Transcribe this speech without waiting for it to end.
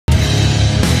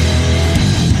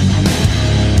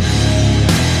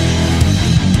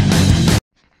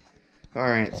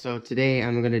Alright, so today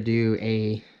I'm going to do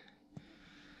a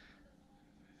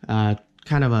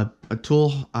kind of a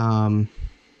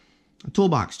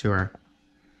toolbox tour.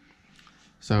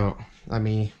 So let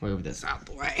me move this out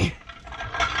the way.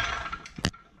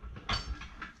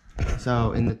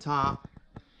 So in the top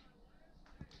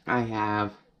I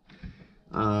have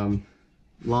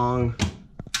long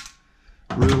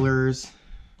rulers,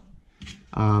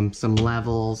 some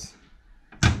levels,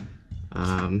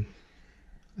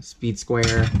 a speed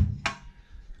square,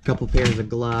 a couple pairs of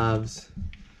gloves.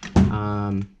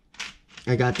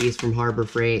 I got these from Harbor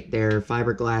Freight. They're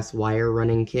fiberglass wire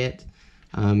running kit.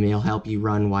 It'll help you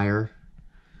run wire.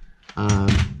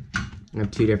 I have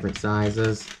two different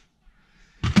sizes.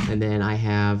 And then I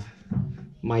have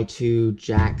my two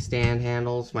jack stand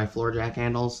handles, my floor jack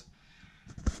handles.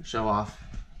 Show off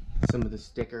some of the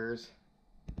stickers.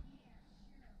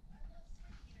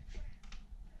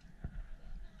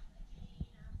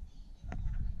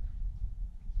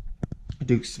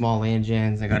 Duke small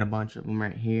engines, I got a bunch of them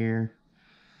right here.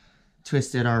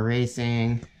 Twisted R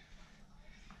Racing,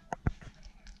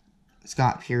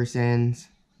 Scott Pearson's,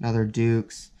 another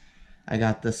Dukes. I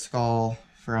got the skull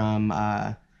from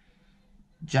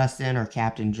Justin or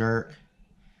Captain Jerk,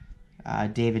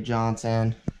 David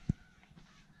Johnson,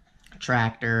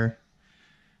 Tractor.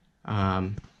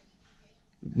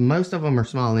 Most of them are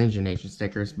small engine nation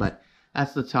stickers, but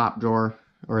that's the top drawer,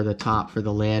 or the top for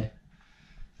the lid.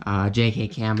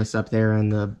 JK Canvas up there in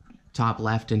the top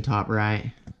left and top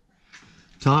right.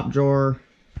 Top drawer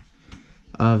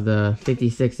of the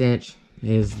 56-inch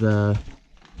is the,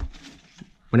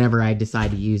 whenever I decide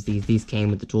to use these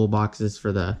came with the toolboxes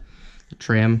for the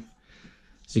trim,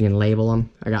 so you can label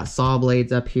them. I got saw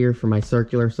blades up here for my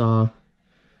circular saw.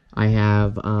 I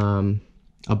have a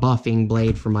buffing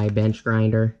blade for my bench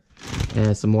grinder,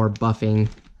 and some more buffing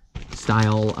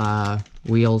style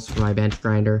wheels for my bench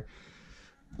grinder.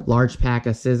 Large pack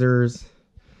of scissors,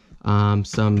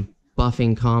 some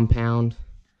buffing compound,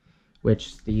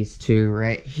 which these two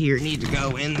right here need to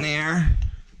go in there.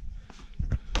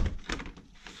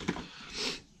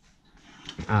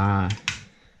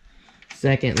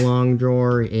 Second long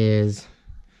drawer is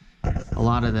a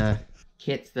lot of the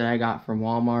kits that I got from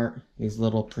Walmart, these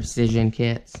little precision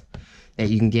kits that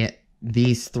you can get.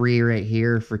 These three right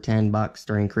here for 10 bucks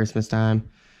during Christmas time.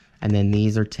 And then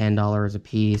these are $10 a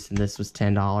piece, and this was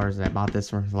 $10. I bought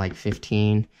this one for like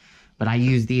 15. But I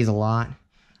use these a lot.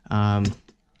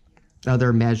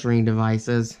 Other measuring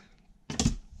devices.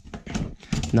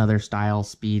 Another style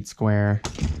speed square.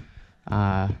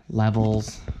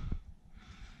 Levels.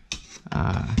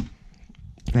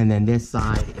 And then this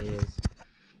side is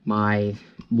my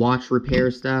watch repair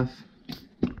stuff.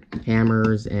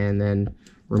 Hammers and then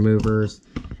removers.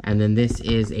 And then this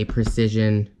is a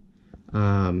precision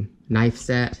knife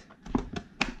set.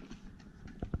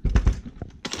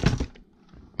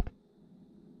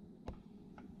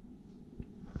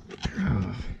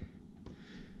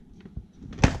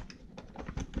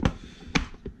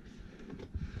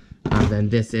 Then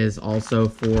this is also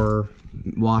for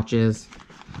watches.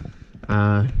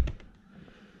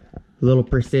 Little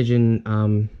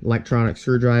precision electronic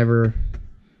screwdriver,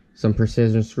 some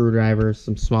precision screwdrivers,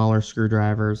 some smaller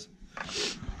screwdrivers.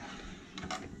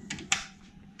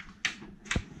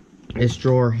 This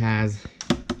drawer has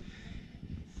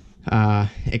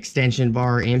extension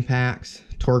bar impacts,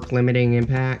 torque limiting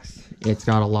impacts. It's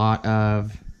got a lot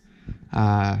of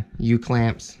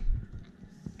U-clamps,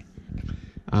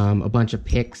 a bunch of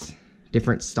picks,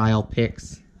 different style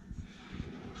picks.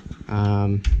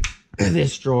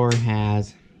 This drawer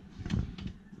has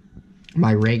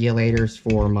my regulators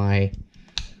for my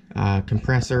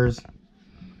compressors.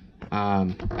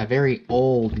 A very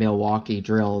old Milwaukee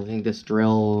drill. I think this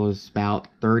drill was about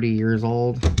 30 years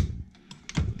old.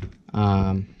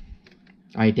 My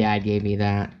dad gave me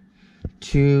that.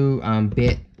 Two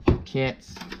bit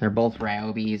kits. They're both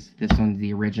Ryobis. This one's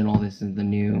the original. This is the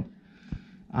new.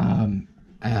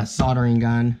 A soldering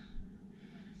gun.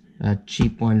 A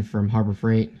cheap one from Harbor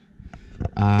Freight.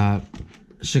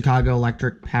 Chicago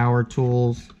Electric Power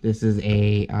Tools. This is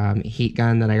a heat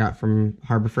gun that I got from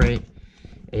Harbor Freight.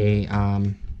 A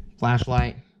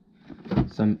flashlight,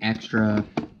 some extra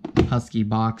Husky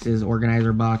boxes,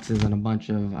 organizer boxes, and a bunch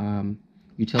of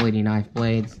utility knife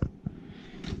blades.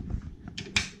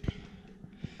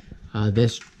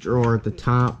 This drawer at the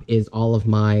top is all of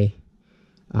my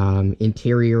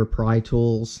interior pry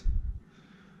tools.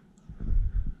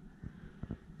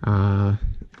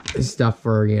 Stuff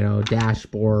for, you know,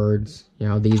 dashboards. You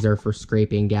know, these are for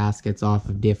scraping gaskets off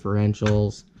of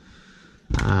differentials.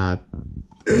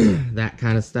 That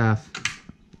kind of stuff.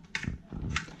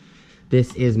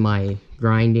 This is my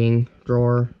grinding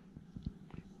drawer.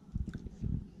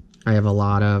 I have a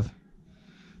lot of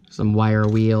some wire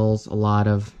wheels, a lot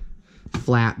of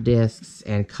flap discs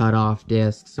and cut-off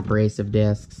discs, abrasive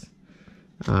discs.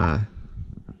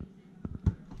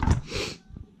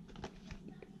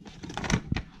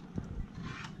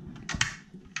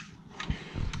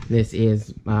 This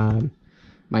is my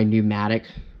pneumatic,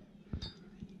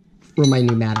 or my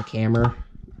pneumatic hammer.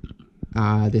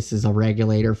 This is a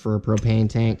regulator for a propane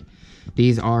tank.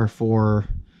 These are for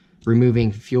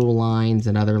removing fuel lines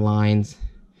and other lines.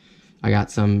 I got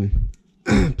some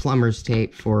plumber's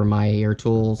tape for my air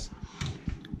tools.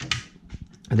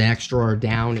 The next drawer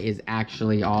down is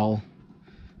actually all,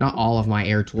 not all of my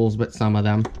air tools, but some of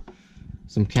them.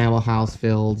 Some Camel House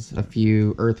Fields, a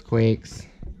few earthquakes,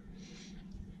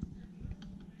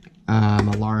 a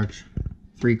large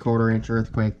 3/4 inch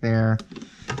earthquake there,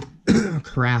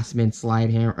 Craftsman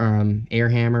slide hammer, air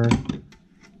hammer,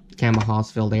 Camel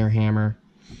House Field air hammer,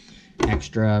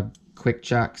 extra quick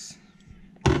chucks.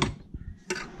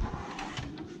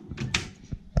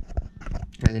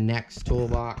 And the next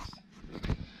toolbox,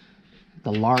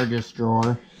 the largest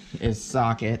drawer, is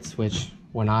sockets, which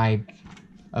when I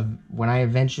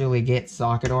eventually get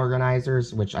socket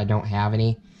organizers, which I don't have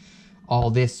any,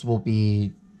 all this will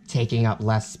be taking up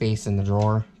less space in the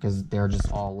drawer because they're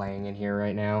just all laying in here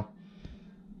right now.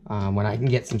 When I can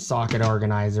get some socket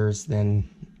organizers, then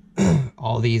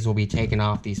all these will be taken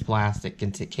off these plastic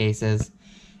cases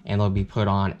and they'll be put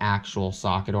on actual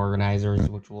socket organizers,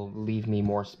 which will leave me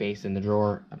more space in the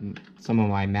drawer. Some of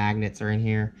my magnets are in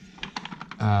here.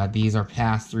 These are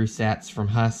pass-through sets from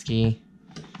Husky,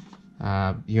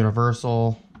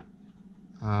 Universal,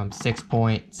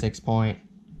 6-point.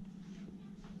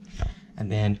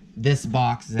 And then this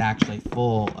box is actually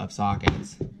full of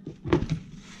sockets.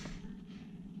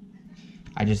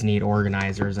 I just need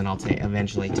organizers and I'll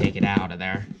eventually take it out of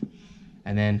there.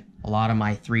 And then a lot of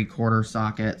my 3/4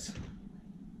 sockets.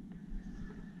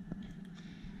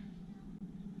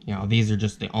 You know, these are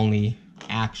just the only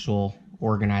actual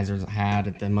organizers I had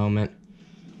at the moment.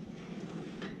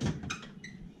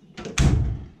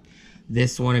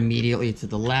 This one immediately to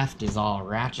the left is all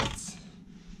ratchets,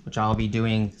 which I'll be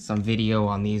doing some video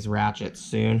on these ratchets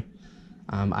soon.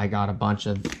 I got a bunch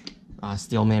of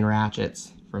Steelman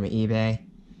ratchets from eBay.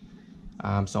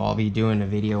 So I'll be doing a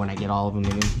video when I get all of them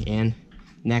in.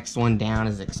 Next one down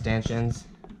is extensions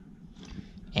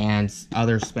and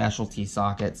other specialty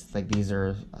sockets. Like these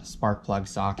are spark plug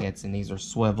sockets and these are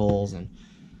swivels, and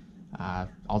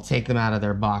I'll take them out of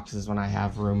their boxes when I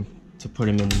have room to put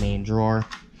them in the main drawer.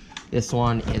 This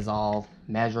one is all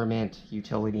measurement,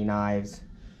 utility knives,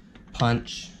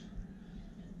 punches,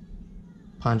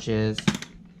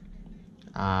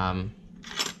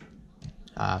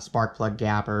 spark plug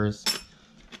gappers,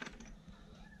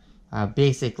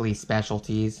 basically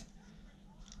specialties.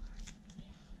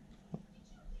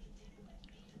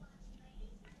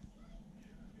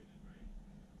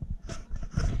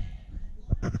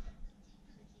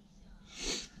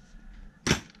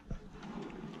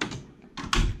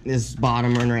 This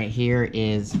bottom one right here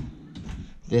is a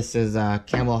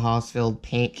Camel Housefeld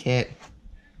paint kit.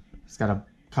 It's got a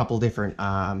couple different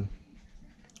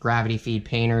gravity feed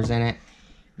painters in it.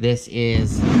 This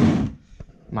is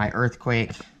my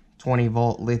Earthquake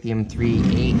 20-volt lithium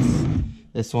 3/8.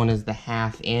 This one is the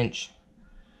 1/2 inch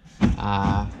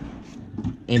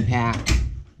impact.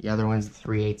 The other one's the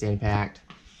 3/8 impact.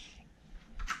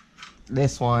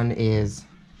 This one is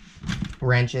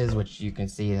wrenches, which you can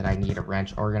see that I need a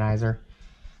wrench organizer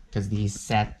because these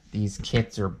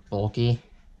kits are bulky.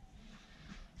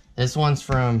 This one's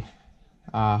from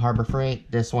Harbor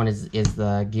Freight. This one is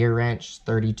the gear wrench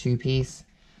 32 piece.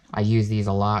 I use these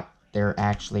a lot. They're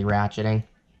actually ratcheting.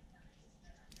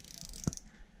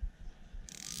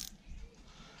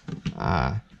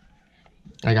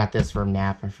 I got this from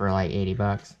Napa for like 80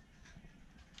 bucks.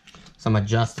 Some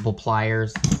adjustable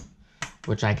pliers,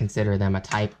 which I consider them a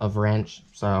type of wrench,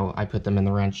 so I put them in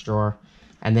the wrench drawer.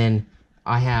 And then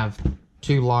I have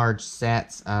 2 large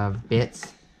sets of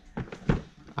bits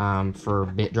for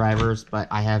bit drivers, but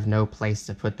I have no place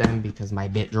to put them because my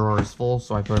bit drawer is full,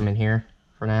 so I put them in here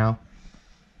for now.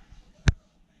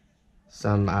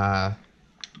 Some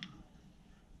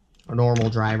normal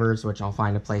drivers, which I'll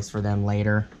find a place for them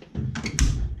later.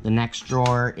 The next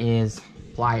drawer is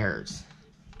pliers.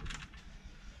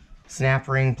 Snap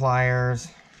ring pliers.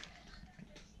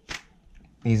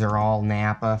 These are all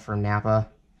Napa, from Napa.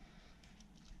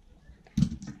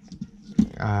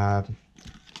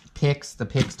 Picks. The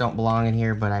picks don't belong in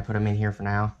here, but I put them in here for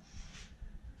now.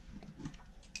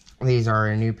 These are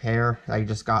a new pair I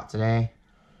just got today.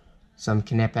 some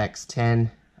Knipex 10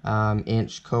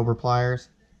 inch Cobra pliers.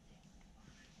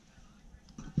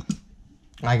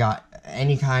 I got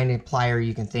any kind of plier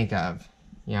you can think of,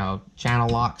 you know, channel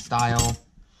lock style,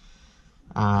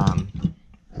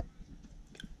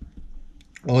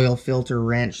 oil filter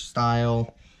wrench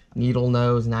style, needle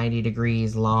nose 90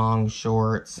 degrees, long,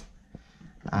 shorts,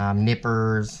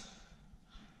 nippers,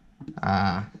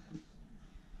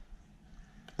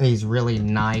 these really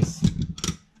nice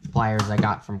pliers I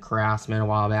got from Craftsman a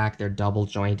while back. They're double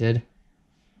jointed,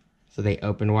 so they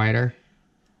open wider.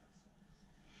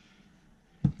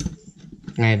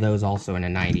 I have those also in a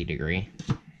 90 degree.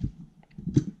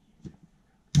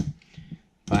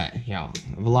 But, you know,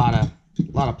 a lot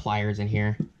of pliers in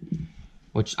here,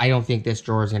 which I don't think this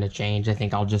drawer is going to change. I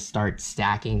think I'll just start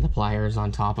stacking the pliers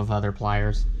on top of other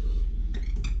pliers.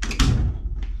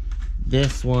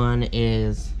 This one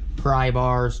is pry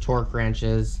bars, torque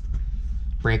wrenches,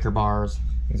 breaker bars.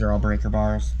 These are all breaker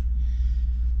bars.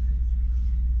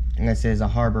 And this is a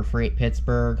Harbor Freight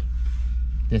Pittsburgh.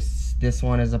 This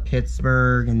one is a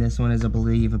Pittsburgh, and this one is, I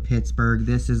believe, a Pittsburgh.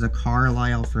 This is a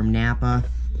Carlisle from Napa.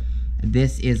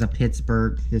 This is a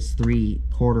Pittsburgh, this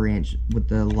 3/4 inch with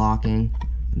the locking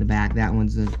in the back. That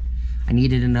one's a, I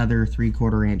needed another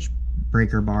 3/4 inch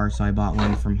breaker bar, so I bought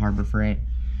one from Harbor Freight.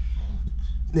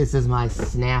 This is my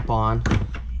snap-on,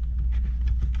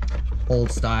 old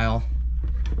style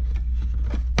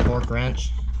torque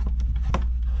wrench.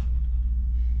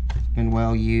 It's been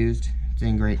well used. It's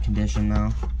in great condition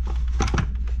though.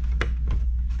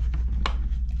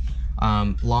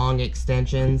 Long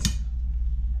extensions,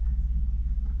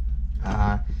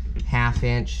 1/2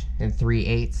 inch and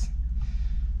 3/8.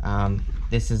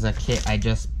 This is a kit I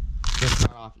just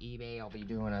got off eBay. I'll be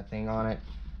doing a thing on it.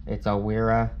 It's a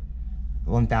Wera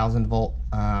 1000 volt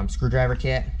screwdriver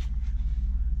kit.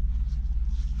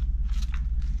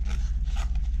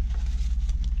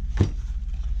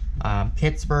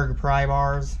 Pittsburgh pry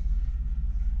bars,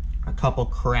 a couple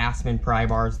Craftsman pry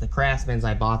bars. The Craftsmans,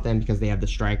 I bought them because they have the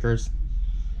strikers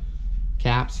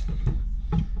caps,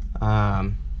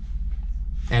 and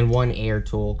one air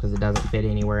tool because it doesn't fit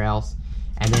anywhere else,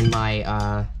 and then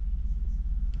my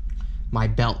my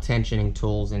belt tensioning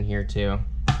tools in here too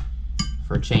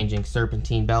for changing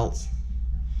serpentine belts.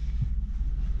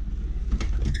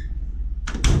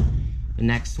 The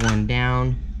next one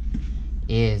down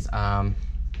is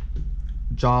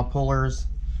jaw pullers,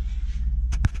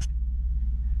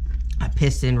 a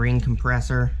piston ring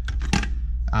compressor,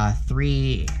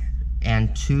 3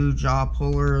 and 2 jaw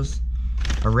pullers,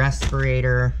 a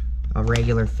respirator, a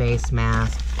regular face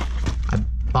mask. I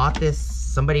bought this,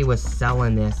 somebody was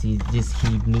selling this. He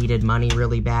needed money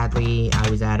really badly. I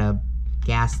was at a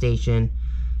gas station.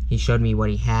 He showed me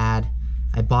what he had.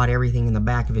 I bought everything in the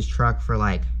back of his truck for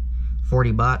like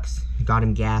 40 bucks. Got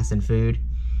him gas and food.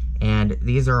 And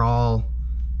these are all,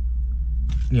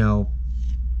 you know,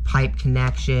 pipe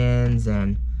connections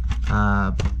and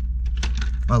I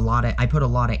put a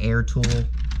lot of air tool,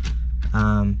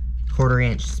 1/4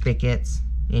 inch spigots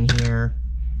in here,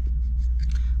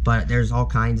 but there's all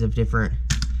kinds of different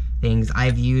things.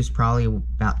 I've used probably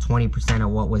about 20% of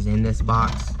what was in this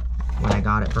box when I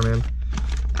got it from him,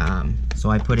 so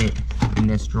I put it in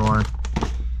this drawer.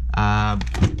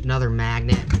 Another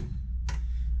magnet.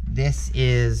 This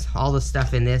is, all the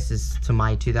stuff in this is to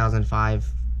my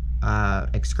 2005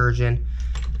 Excursion.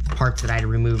 Parts that I had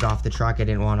removed off the truck, I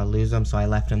didn't want to lose them, so I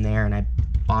left them there and I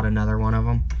bought another one of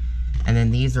them. And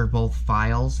then these are both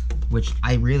files, which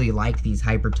I really like these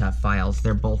Hyper Tough files.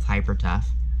 They're both Hyper Tough.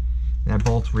 They're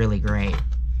both really great.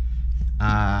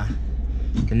 The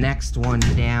next one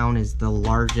down is the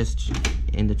largest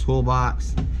in the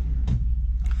toolbox.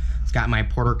 It's got my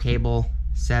Porter cable,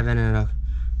 7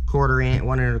 1/4 inch,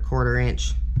 1 1/4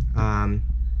 inch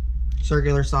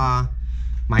circular saw,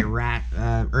 my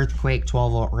Earthquake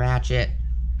 12 volt ratchet,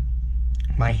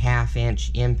 my 1/2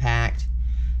 inch impact,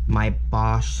 my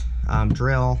Bosch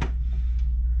drill,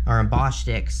 or Bosch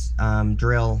sticks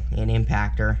drill and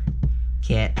impactor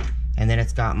kit, and then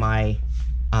it's got my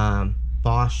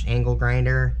Bosch angle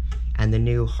grinder and the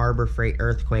new Harbor Freight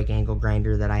Earthquake angle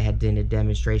grinder that I had done a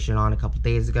demonstration on a couple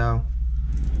days ago.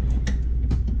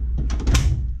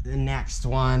 The next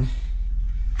one,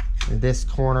 this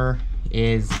corner,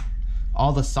 is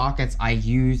all the sockets I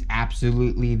use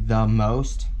absolutely the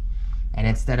most, and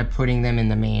instead of putting them in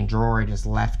the main drawer, I just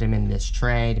left them in this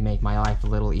tray to make my life a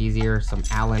little easier. Some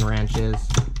Allen wrenches.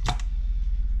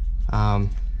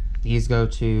 These go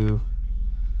to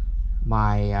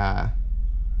my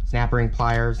snap ring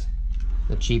pliers,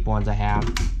 the cheap ones I have.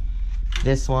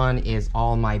 This one is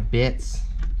all my bits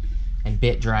and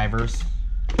bit drivers.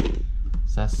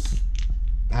 So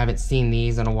I haven't seen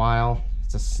these in a while.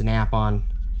 It's a snap-on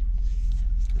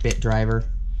bit driver.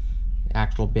 The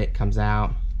actual bit comes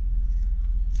out.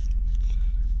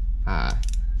 I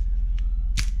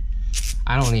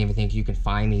don't even think you can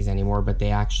find these anymore, but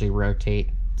they actually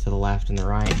rotate to the left and the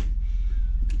right.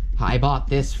 I bought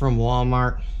this from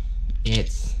Walmart.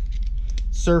 It's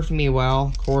served me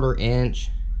well. 1/4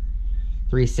 inch,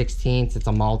 3/16. It's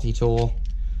a multi-tool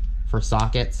for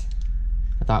sockets.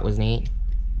 I thought it was neat.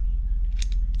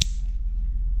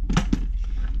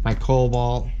 My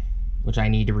cobalt, which I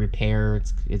need to repair,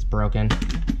 it's broken.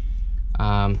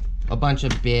 A bunch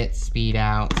of bits, speed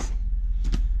outs,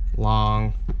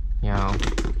 long, you know,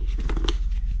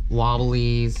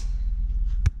 wobblies,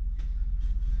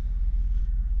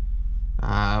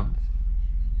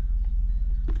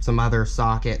 some other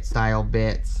socket style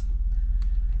bits,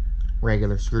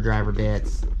 regular screwdriver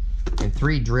bits, and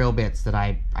 3 drill bits that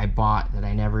I bought that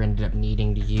I never ended up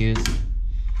needing to use.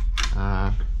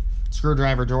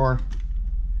 Screwdriver drawer.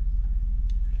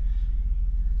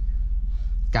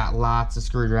 Got lots of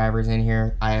screwdrivers in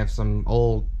here. I have some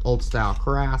old style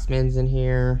Craftsmans in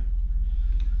here.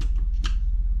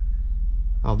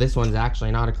 Oh, this one's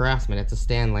actually not a Craftsman, it's a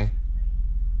Stanley.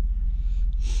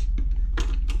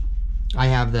 I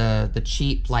have the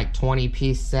cheap like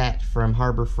 20-piece set from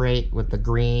Harbor Freight with the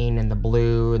green and the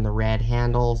blue and the red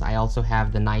handles. I also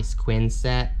have the nice Quinn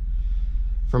set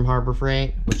from Harbor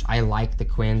Freight, which I like the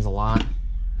Quinns a lot.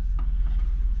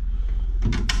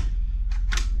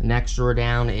 The next drawer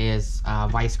down is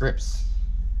vice grips.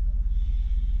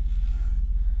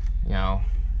 You know,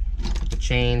 put the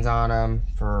chains on them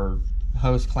for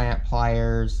hose clamp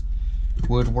pliers,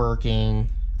 woodworking,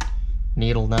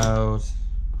 needle nose,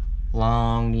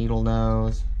 long needle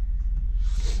nose.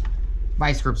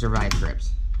 Vice grips are vice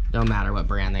grips. Don't matter what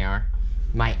brand they are.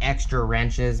 My extra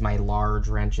wrenches, my large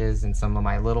wrenches, and some of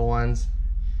my little ones.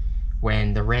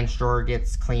 When the wrench drawer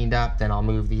gets cleaned up, then I'll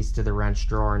move these to the wrench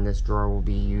drawer, and this drawer will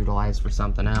be utilized for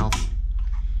something else.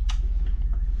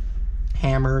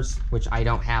 Hammers, which I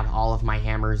don't have all of my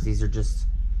hammers. These are just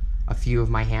a few of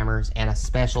my hammers, and a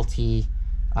specialty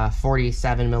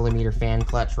 47mm fan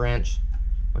clutch wrench,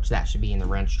 which that should be in the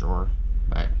wrench drawer,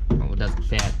 but well, it doesn't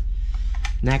fit.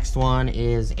 Next one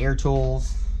is air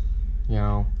tools, you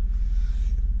know,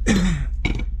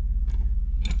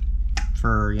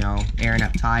 for, you know, airing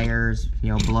up tires, you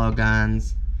know, blow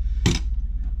guns,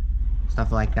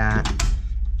 stuff like that.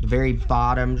 The very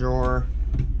bottom drawer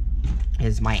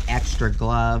is my extra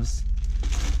gloves.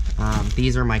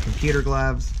 These are my computer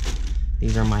gloves.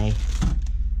 These are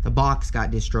the box got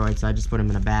destroyed, so I just put them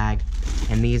in a bag.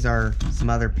 And these are some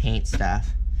other paint stuff.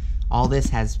 All this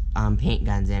has paint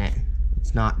guns in it.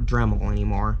 It's not Dremel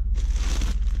anymore.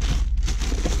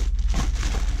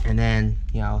 And then,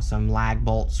 you know, some lag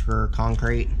bolts for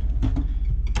concrete,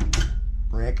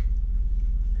 brick.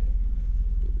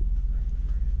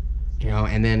 You know,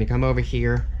 and then come over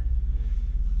here.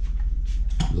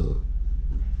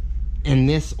 In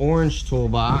this orange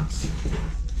toolbox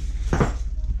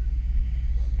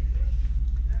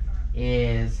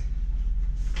is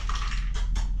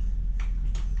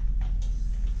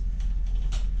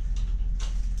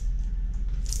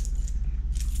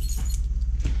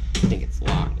I think it's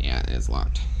locked. Yeah, it is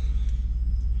locked.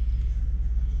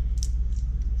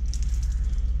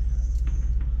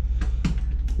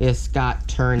 This got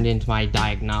turned into my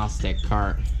diagnostic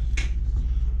cart,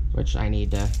 which I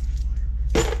need to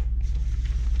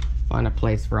find a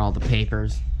place for all the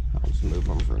papers. I'll just move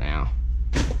them for now.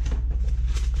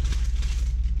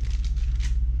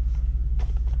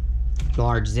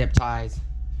 Large zip ties,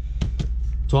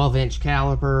 12-inch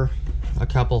caliper, a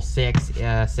couple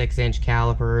 6-inch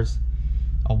calipers,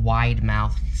 a wide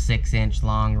mouth 6-inch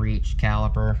long reach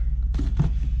caliper.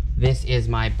 This is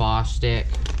my Bosch stick,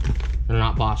 or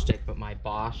not Bosch stick, but my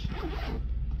Bosch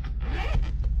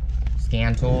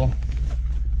scan tool.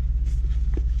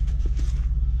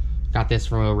 Got this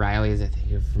from O'Reilly's. I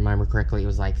think, if I remember correctly, it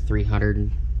was like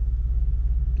 300.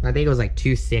 I think it was like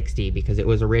 $260 because it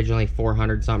was originally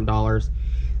 $400 something.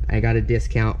 I got a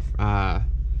discount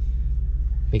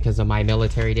because of my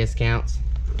military discounts,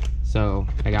 so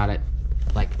I got it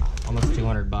like almost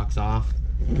 $200 off.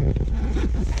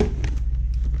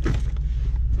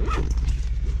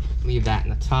 Leave that in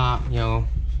the top, you know.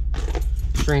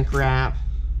 Shrink wrap.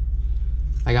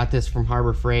 I got this from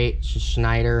Harbor Freight. It's just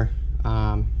Schneider.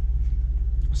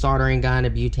 Soldering gun,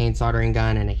 a butane soldering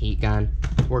gun, and a heat gun.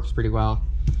 Works pretty well.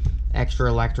 Extra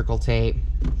electrical tape,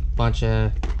 bunch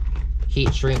of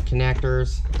heat shrink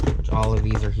connectors, which all of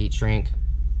these are heat shrink,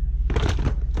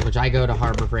 which I go to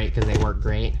Harbor Freight because they work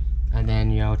great. And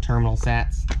then, you know, terminal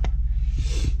sets.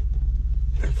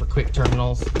 for quick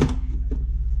terminals.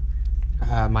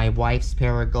 My wife's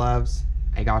pair of gloves.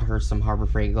 I got her some Harbor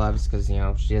Freight gloves because, you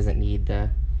know, she doesn't need the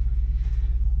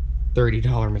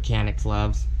 $30 mechanics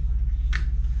gloves.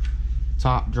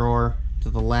 Top drawer to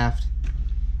the left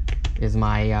is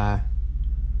my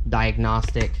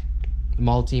diagnostic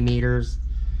multimeters,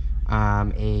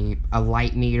 a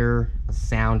light meter, a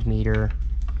sound meter,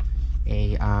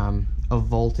 a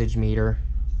voltage meter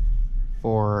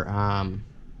for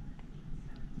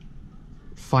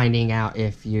finding out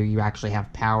if you actually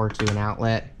have power to an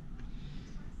outlet.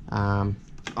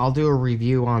 I'll do a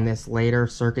review on this later.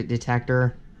 Circuit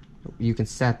detector. You can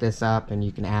set this up and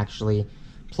you can actually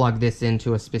plug this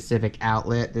into a specific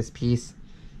outlet, this piece,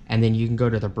 and then you can go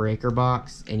to the breaker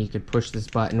box and you can push this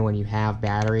button when you have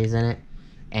batteries in it,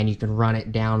 and you can run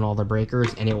it down all the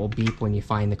breakers and it will beep when you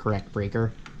find the correct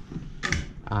breaker.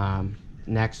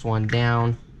 Next one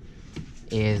down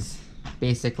is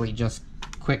basically just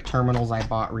quick terminals I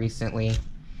bought recently.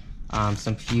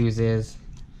 Some fuses,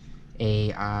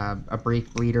 a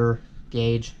brake bleeder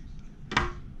gauge.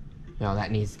 You know,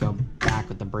 that needs to go back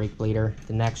with the brake bleeder.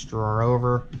 The next drawer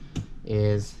over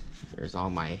is, there's all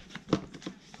my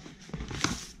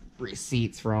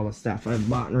receipts for all the stuff I've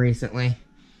bought recently.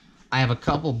 I have a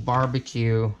couple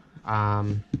barbecue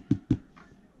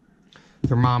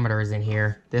thermometers in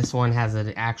here. This one has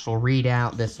an actual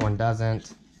readout, this one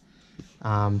doesn't.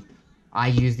 I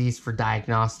use these for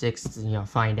diagnostics to, you know,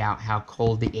 find out how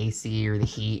cold the AC or the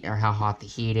heat, or how hot the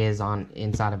heat is on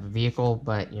inside of a vehicle,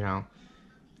 but, you know,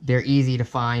 they're easy to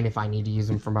find if I need to use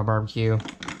them for my barbecue.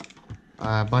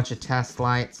 A bunch of test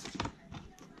lights.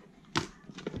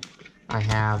 I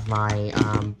have my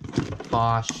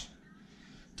Bosch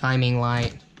timing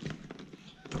light.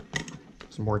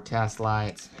 Some more test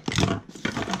lights.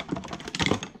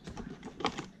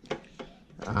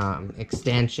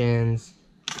 Extensions.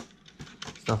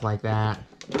 Stuff like that.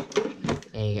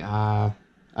 A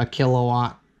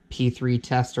kilowatt P3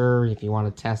 tester if you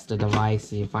want to test a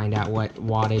device, you find out what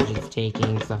wattage it's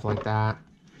taking, stuff like that.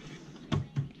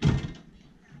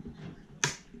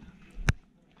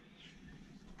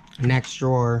 Next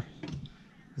drawer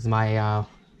is my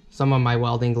some of my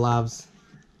welding gloves.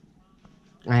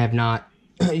 I have not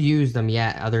used them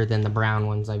yet, other than the brown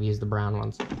ones. I've used the brown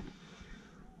ones.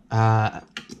 A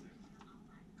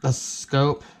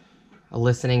scope, a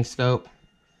listening scope,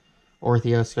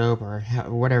 orthoscope, or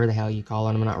whatever the hell you call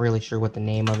it. I'm not really sure what the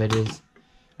name of it is.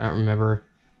 I don't remember.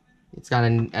 It's got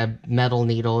a metal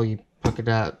needle. You hook it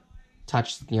up,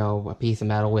 touch, you know, a piece of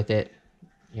metal with it,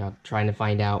 you know, trying to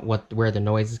find out where the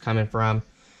noise is coming from.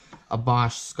 A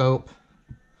Bosch scope.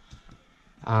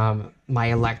 My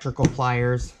electrical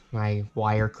pliers, my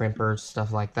wire crimpers,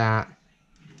 stuff like that.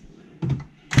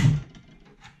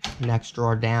 Next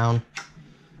drawer down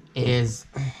is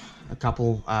a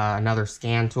couple, another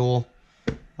scan tool,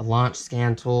 a launch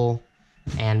scan tool,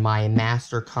 and my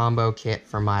master combo kit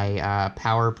for my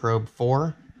Power Probe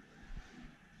 4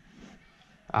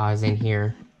 is in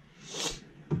here.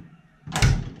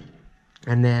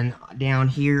 And then down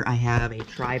here I have a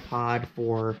tripod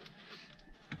for,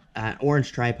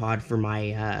 orange tripod for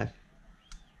my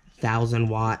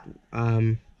 1000-watt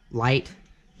light.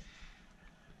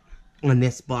 And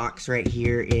this box right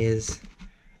here is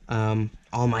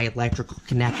all my electrical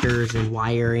connectors and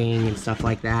wiring and stuff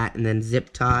like that, and then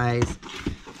zip ties,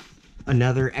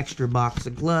 another extra box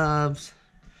of gloves,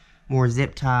 more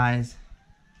zip ties.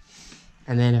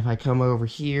 And then if I come over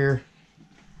here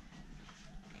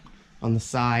on the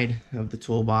side of the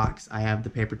toolbox, I have the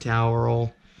paper towel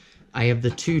roll. I have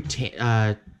the two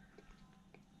can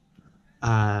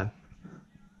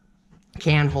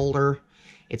holder.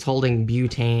 It's holding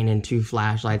butane and 2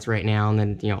 flashlights right now, and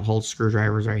then, you know, holds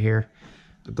screwdrivers right here.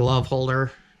 A glove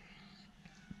holder,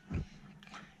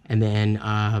 and then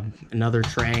another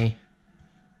tray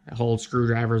that holds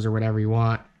screwdrivers or whatever you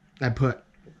want. I put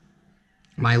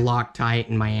my Loctite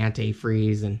and my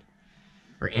antifreeze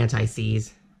or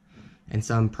anti-seize, and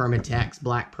some Permatex,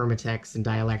 black Permatex and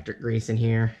dielectric grease in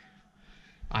here.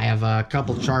 I have a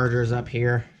couple chargers up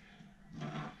here.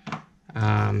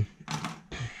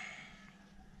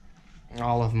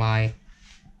 All of my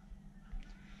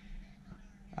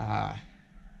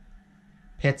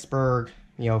Pittsburgh,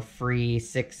 you know, free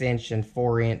 6-inch and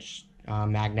 4-inch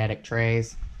magnetic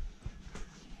trays.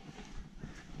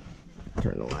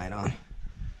 Turn the light on.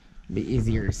 Be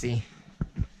easier to see.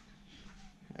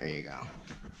 There you go.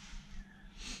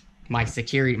 My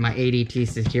security, my ADT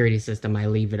security system, I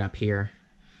leave it up here.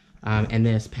 And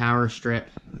this power strip,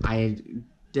 I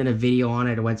did a video on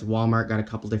it. I went to Walmart, got a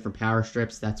couple different power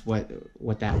strips. That's what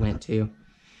that went to.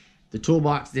 The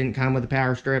toolbox didn't come with a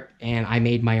power strip, and I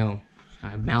made my own.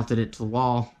 I mounted it to the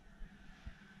wall,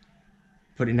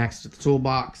 put it next to the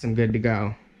toolbox, I'm good to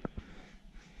go.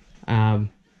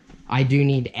 I do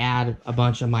need to add a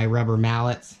bunch of my rubber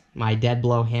mallets, my dead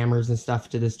blow hammers and stuff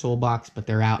to this toolbox, but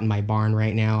they're out in my barn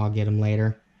right now. I'll get them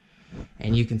later.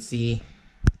 And you can see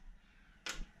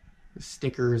the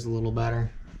sticker is a little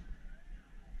better.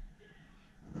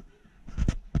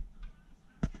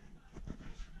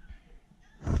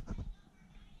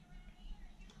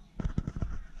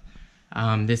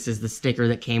 This is the sticker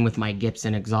that came with my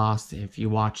Gibson exhaust. If you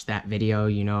watch that video,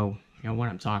 you know what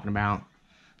I'm talking about.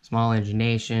 Small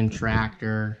engination,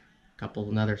 tractor, a couple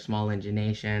another small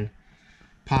engination.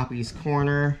 Poppy's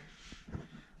Corner,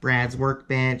 Brad's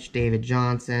Workbench, David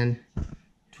Johnson,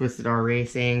 Twisted R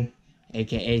Racing,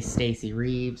 aka Stacy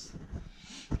Reeves,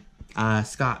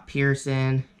 Scott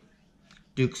Pearson,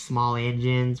 Duke's Small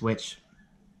Engines, which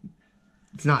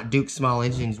it's not Duke's Small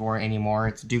Engines War anymore,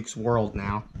 it's Duke's World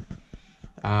now.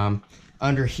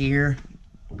 Under here,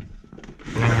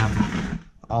 I have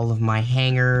all of my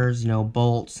hangers,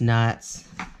 bolts, nuts,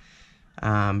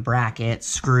 brackets,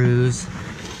 screws,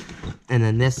 and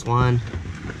then this one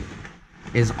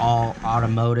is all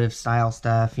automotive style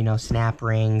stuff, snap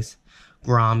rings,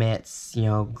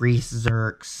 grommets, grease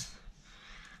zerks,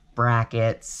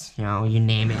 brackets, you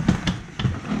name it.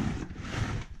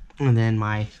 And then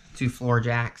my 2 floor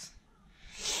jacks.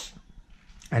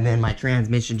 And then my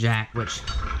transmission jack, which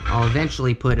I'll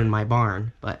eventually put in my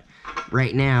barn. But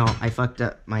right now, I fucked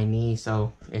up my knee,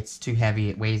 so it's too heavy.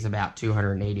 It weighs about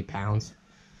 280 pounds.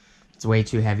 It's way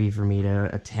too heavy for me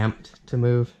to attempt to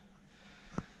move.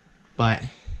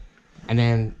 And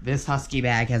then this Husky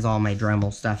bag has all my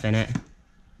Dremel stuff in it.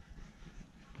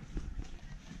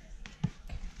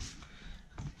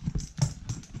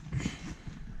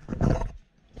 Real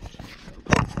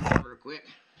quick.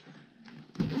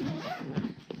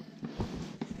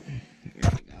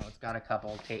 Got a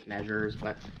couple tape measures,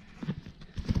 but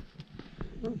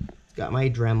it's got my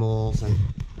Dremels and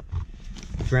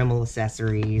Dremel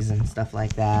accessories and stuff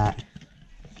like that.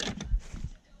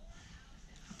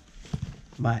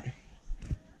 But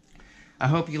I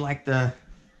hope you like the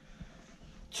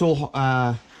tool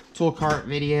cart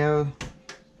video.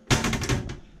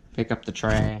 Pick up the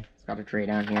tray. It's got a tray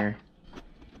down here.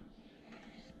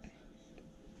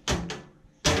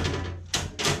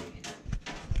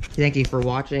 Thank you for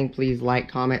watching. Please like,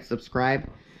 comment, subscribe,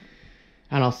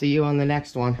 and I'll see you on the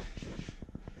next one.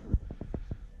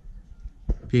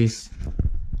 Peace.